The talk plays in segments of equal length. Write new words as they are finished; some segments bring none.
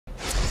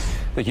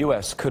The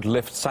U.S. could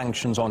lift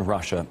sanctions on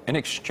Russia in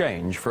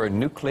exchange for a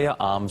nuclear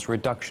arms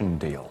reduction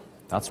deal.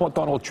 That's what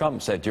Donald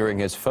Trump said during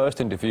his first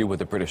interview with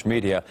the British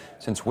media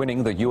since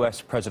winning the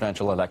U.S.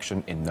 presidential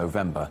election in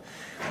November.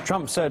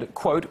 Trump said,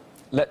 quote,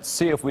 "Let's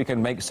see if we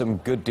can make some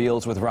good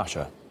deals with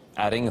Russia,"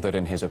 adding that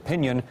in his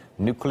opinion,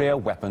 nuclear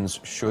weapons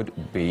should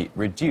be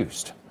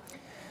reduced.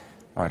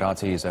 All right,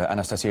 RT's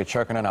Anastasia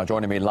Cherkina now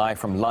joining me live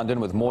from London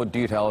with more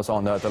details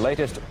on the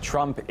latest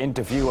Trump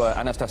interview.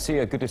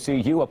 Anastasia, good to see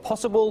you. A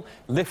possible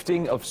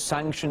lifting of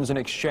sanctions in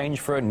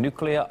exchange for a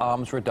nuclear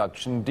arms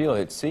reduction deal.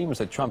 It seems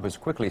that Trump is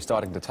quickly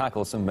starting to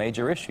tackle some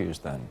major issues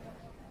then.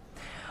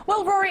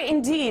 Well, Rory,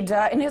 indeed.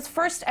 In his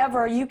first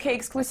ever UK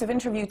exclusive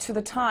interview to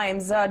The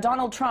Times,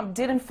 Donald Trump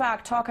did in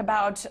fact talk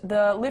about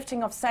the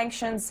lifting of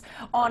sanctions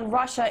on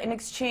Russia in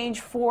exchange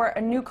for a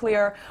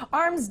nuclear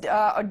arms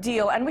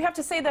deal. And we have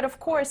to say that, of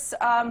course,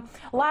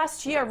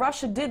 last year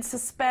Russia did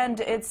suspend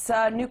its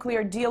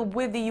nuclear deal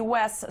with the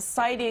US,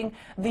 citing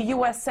the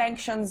US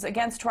sanctions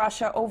against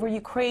Russia over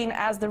Ukraine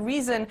as the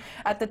reason.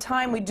 At the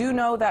time, we do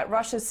know that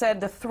Russia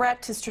said the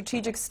threat to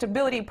strategic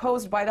stability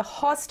posed by the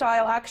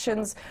hostile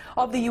actions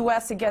of the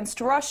US against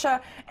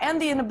Russia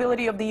and the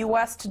inability of the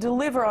U.S. to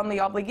deliver on the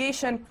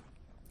obligation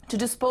to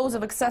dispose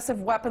of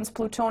excessive weapons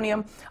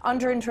plutonium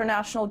under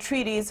international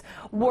treaties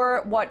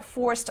were what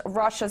forced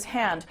Russia's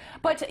hand.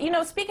 But, you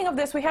know, speaking of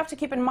this, we have to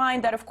keep in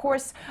mind that, of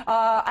course,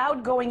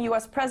 outgoing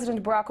U.S.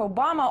 President Barack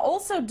Obama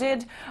also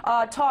did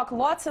talk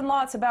lots and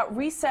lots about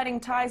resetting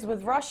ties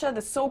with Russia,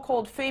 the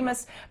so-called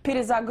famous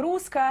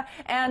перезагрузка,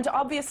 and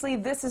obviously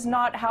this is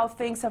not how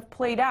things have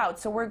played out.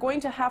 So we're going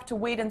to have to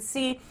wait and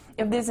see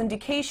if these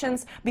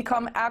indications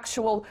become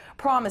actual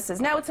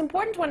promises. Now, it's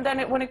important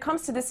when it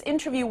comes to this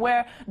interview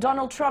where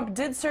Donald Trump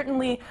did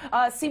certainly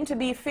seem to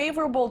be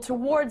favorable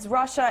towards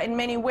Russia in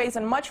many ways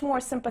and much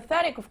more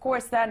sympathetic, of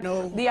course, than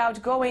the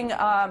outgoing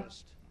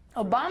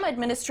Obama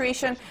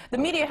administration. The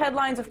media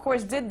headlines, of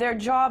course, did their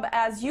job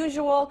as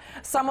usual.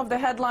 Some of the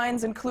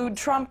headlines include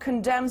Trump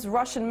condemns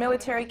Russian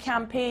military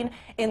campaign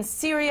in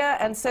Syria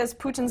and says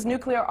Putin's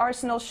nuclear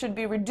arsenal should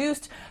be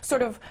reduced,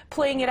 sort of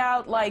playing it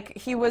out like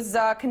he was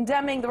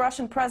condemning the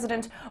Russian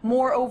president,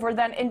 moreover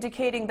than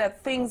indicating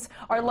that things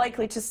are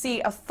likely to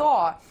see a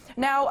thaw.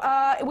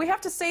 Now, we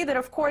have to say that,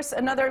 of course,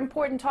 another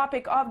important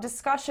topic of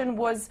discussion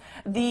was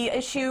the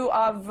issue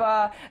of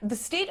the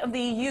state of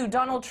the EU.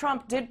 Donald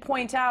Trump did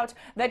point out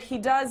that he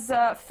does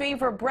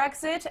favor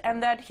Brexit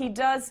and that he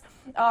does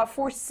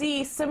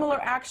foresee similar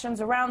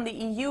actions around the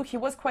EU. He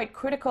was quite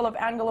critical of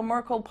Angela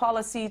Merkel's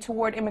policy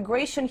toward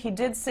immigration. He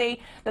did say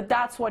that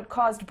that's what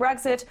caused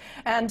Brexit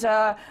and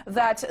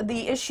that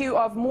the issue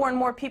of more and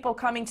more people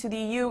coming to the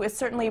EU is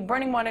certainly a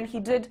burning one, and he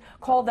did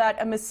call that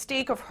a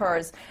mistake of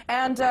hers.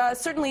 And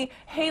certainly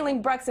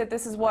hailing Brexit,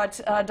 this is what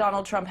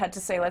Donald Trump had to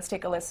say. Let's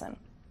take a listen.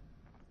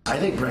 I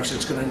think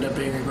Brexit's going to end up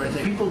being a great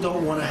thing. People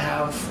don't want to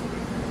have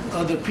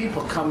other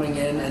people coming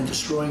in and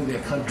destroying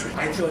their country.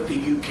 I thought the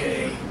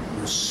UK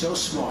was so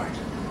smart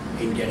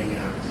in getting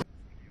out.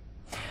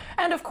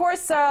 And of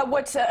course,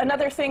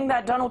 another thing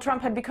that Donald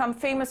Trump had become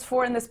famous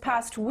for in this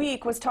past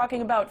week was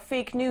talking about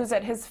fake news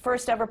at his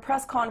first ever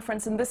press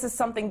conference, and this is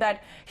something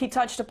that he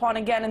touched upon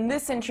again in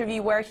this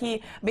interview, where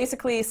he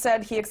basically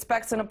said he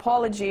expects an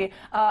apology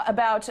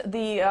about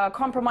the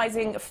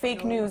compromising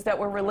fake news that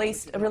were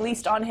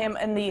released on him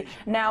in the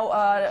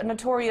now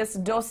notorious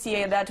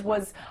dossier that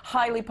was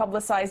highly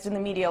publicized in the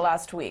media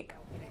last week.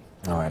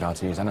 All right,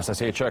 RT's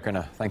Anastasia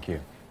Cherkina, thank you.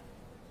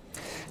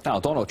 Now,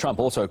 Donald Trump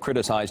also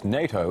criticized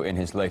NATO in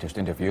his latest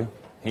interview.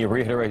 He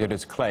reiterated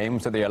his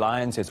claims that the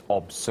alliance is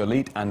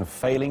obsolete and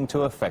failing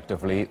to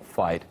effectively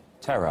fight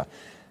terror.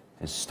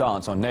 His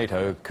stance on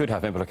NATO could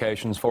have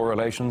implications for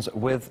relations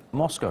with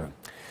Moscow.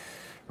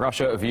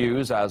 Russia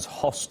views as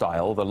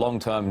hostile the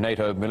long-term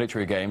NATO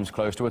military games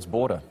close to its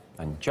border.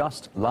 And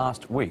just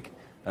last week,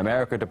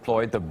 America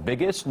deployed the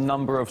biggest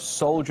number of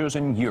soldiers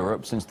in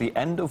Europe since the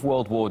end of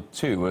World War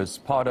II as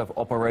part of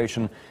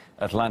Operation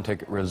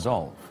Atlantic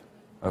Resolve.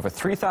 Over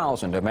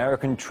 3,000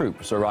 American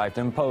troops arrived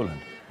in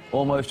Poland,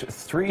 almost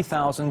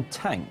 3,000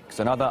 tanks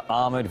and other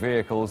armored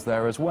vehicles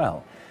there as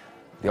well.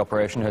 The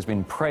operation has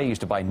been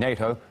praised by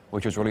NATO,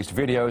 which has released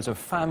videos of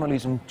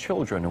families and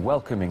children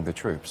welcoming the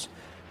troops,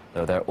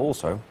 though there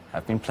also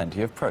have been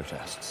plenty of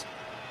protests.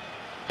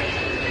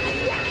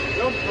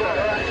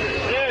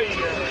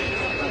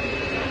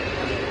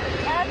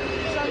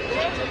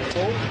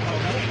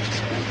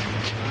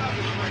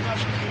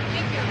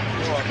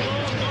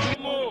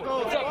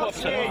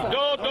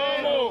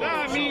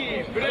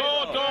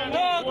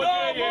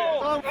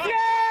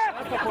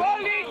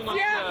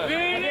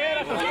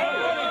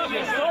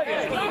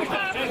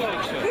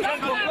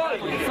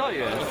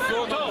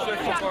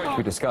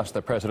 We discussed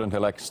the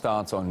president-elect's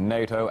stance on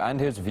NATO and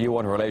his view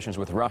on relations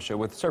with Russia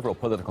with several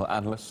political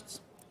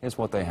analysts. Here's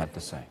what they had to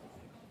say.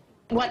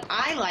 What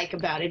I like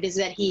about it is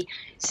that he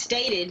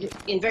stated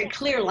in very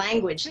clear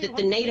language that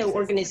the NATO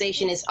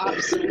organization is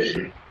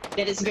obsolete,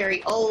 that it's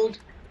very old,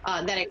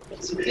 that it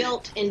was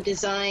built and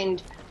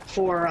designed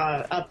for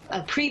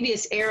a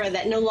previous era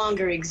that no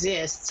longer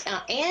exists.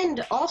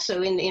 And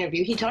also in the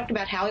interview, he talked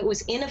about how it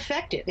was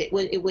ineffective.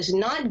 It was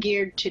not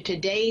geared to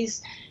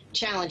today's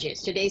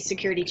challenges, today's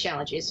security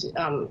challenges,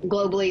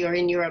 globally or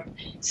in Europe.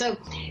 So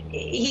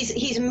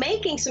he's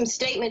making some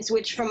statements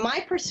which, from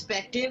my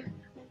perspective,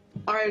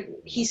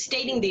 he's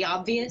stating the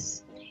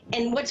obvious.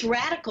 And what's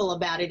radical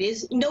about it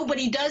is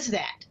nobody does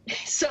that.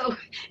 So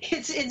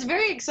it's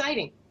very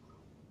exciting.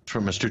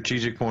 From a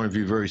strategic point of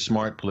view, very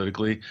smart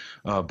politically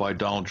by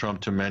Donald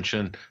Trump to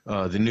mention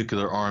the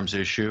nuclear arms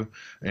issue.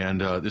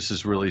 And this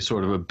is really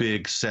sort of a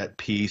big set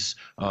piece,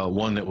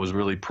 one that was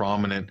really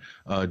prominent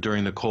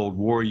during the Cold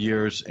War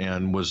years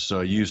and was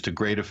used to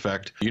great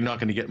effect. You're not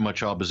going to get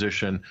much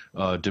opposition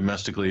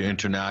domestically or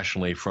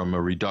internationally from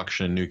a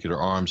reduction in nuclear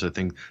arms. I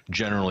think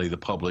generally the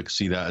public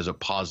see that as a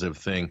positive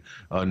thing,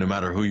 no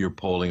matter who you're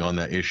polling on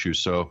that issue.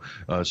 So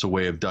it's a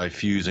way of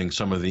diffusing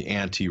some of the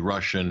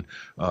anti-Russian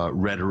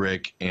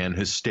rhetoric and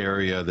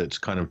hysteria that's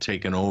kind of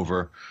taken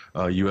over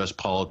U.S.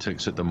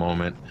 politics at the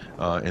moment,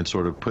 and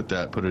sort of put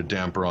a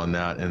damper on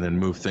that, and then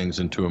move things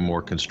into a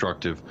more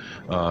constructive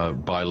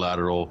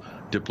bilateral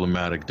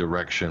diplomatic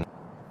direction.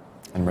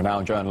 And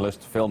renowned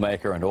journalist,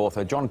 filmmaker and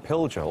author John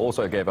Pilger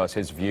also gave us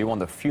his view on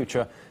the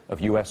future of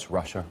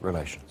U.S.-Russia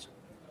relations.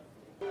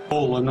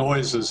 All the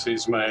noises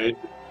he's made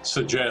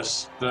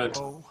suggest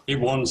that he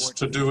wants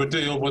to do a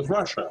deal with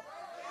Russia.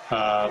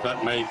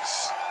 That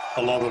makes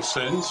a lot of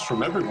sense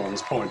from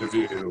everyone's point of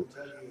view.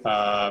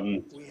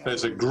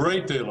 There's a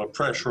great deal of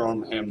pressure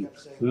on him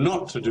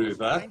not to do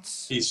that.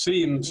 He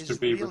seems to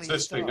be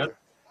resisting it.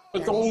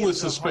 But all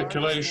this is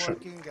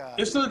speculation.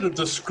 Isn't it a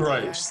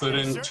disgrace that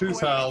in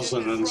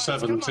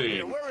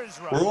 2017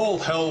 we're all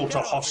held to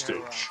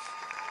hostage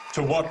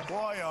to what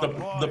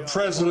the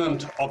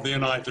President of the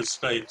United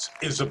States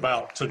is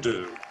about to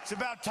do,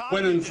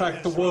 when in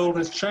fact the world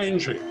is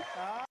changing?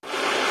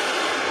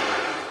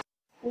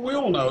 We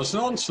all know it's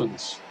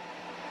nonsense.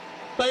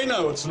 They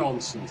know it's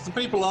nonsense. The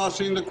people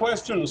asking the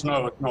questions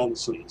know it's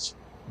nonsense.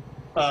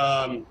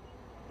 The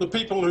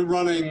people who are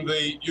running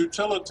the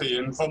utility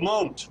in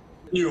Vermont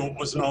knew it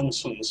was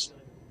nonsense.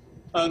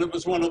 And it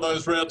was one of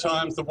those rare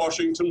times the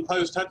Washington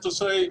Post had to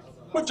say,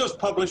 we've just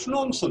published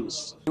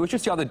nonsense. It was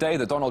just the other day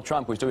that Donald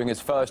Trump was doing his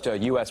first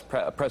U.S.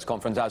 press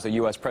conference as the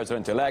U.S.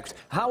 president-elect.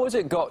 How has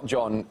it got,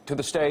 John, to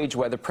the stage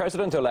where the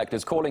president-elect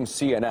is calling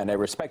CNN, a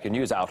respected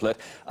news outlet,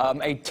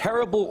 a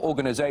terrible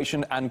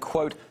organization and,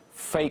 quote,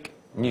 fake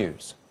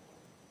news?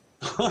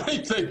 I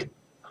think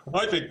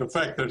the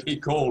fact that he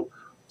called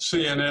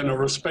CNN a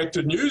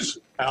respected news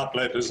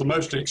outlet is the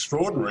most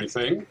extraordinary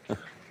thing.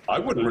 I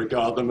wouldn't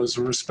regard them as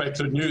a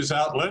respected news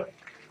outlet.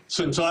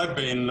 Since I've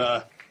been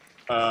a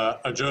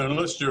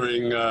journalist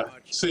during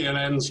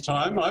CNN's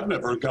time, I've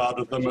never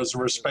regarded them as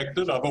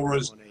respected. I've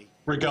always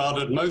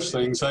regarded most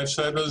things they've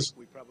said as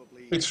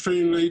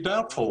extremely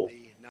doubtful.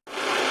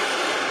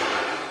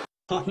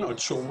 I'm not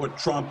sure what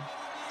Trump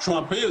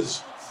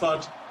is,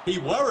 but he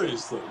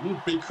worries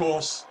them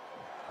because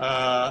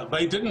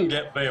they didn't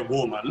get their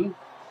woman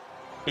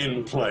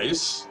in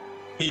place.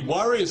 He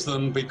worries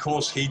them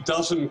because he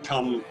doesn't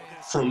come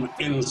from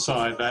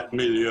inside that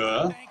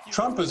milieu.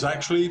 Trump is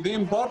actually the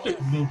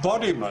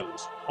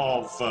embodiment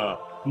of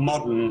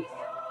modern,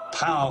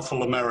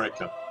 powerful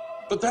America.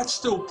 But that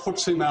still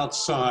puts him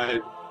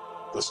outside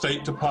the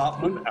State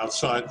Department,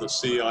 outside the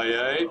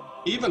CIA,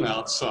 even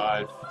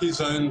outside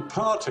his own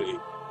party.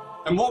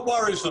 And what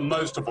worries them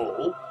most of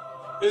all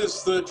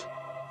is that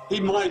he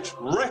might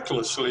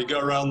recklessly go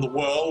around the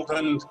world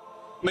and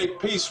make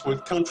peace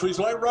with countries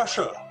like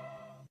Russia.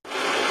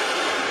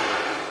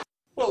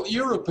 Well,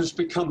 Europe has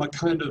become a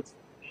kind of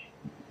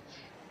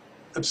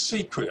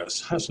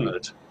obsequious, hasn't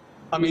it?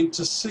 I mean,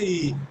 to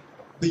see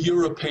the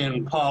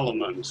European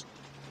Parliament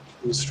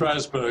in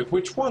Strasbourg,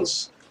 which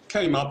once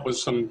came up with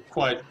some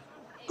quite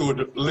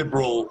good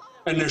liberal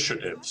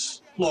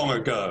initiatives long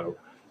ago,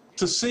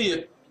 to see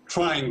it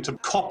trying to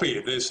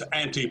copy this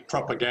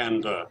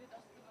anti-propaganda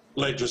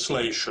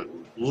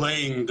legislation,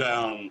 laying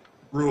down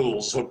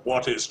rules of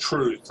what is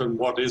truth and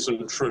what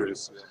isn't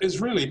truth, is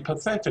really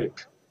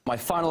pathetic. My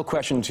final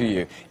question to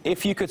you.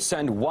 If you could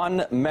send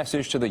one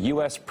message to the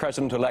U.S.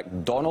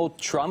 President-elect Donald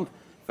Trump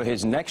for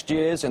his next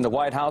years in the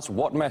White House,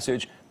 what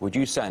message would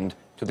you send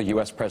to the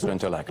U.S.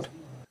 President-elect?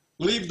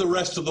 Leave the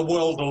rest of the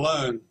world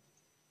alone.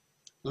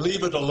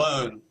 Leave it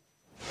alone.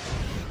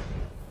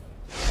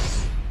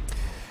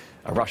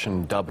 A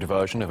Russian-dubbed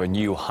version of a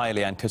new,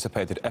 highly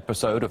anticipated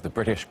episode of the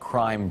British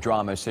crime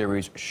drama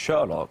series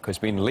Sherlock has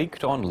been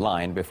leaked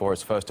online before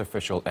its first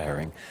official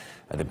airing.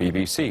 The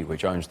BBC,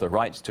 which owns the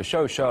rights to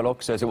show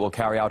Sherlock, says it will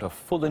carry out a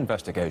full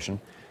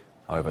investigation.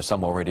 However,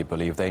 some already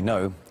believe they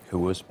know who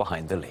was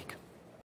behind the leak.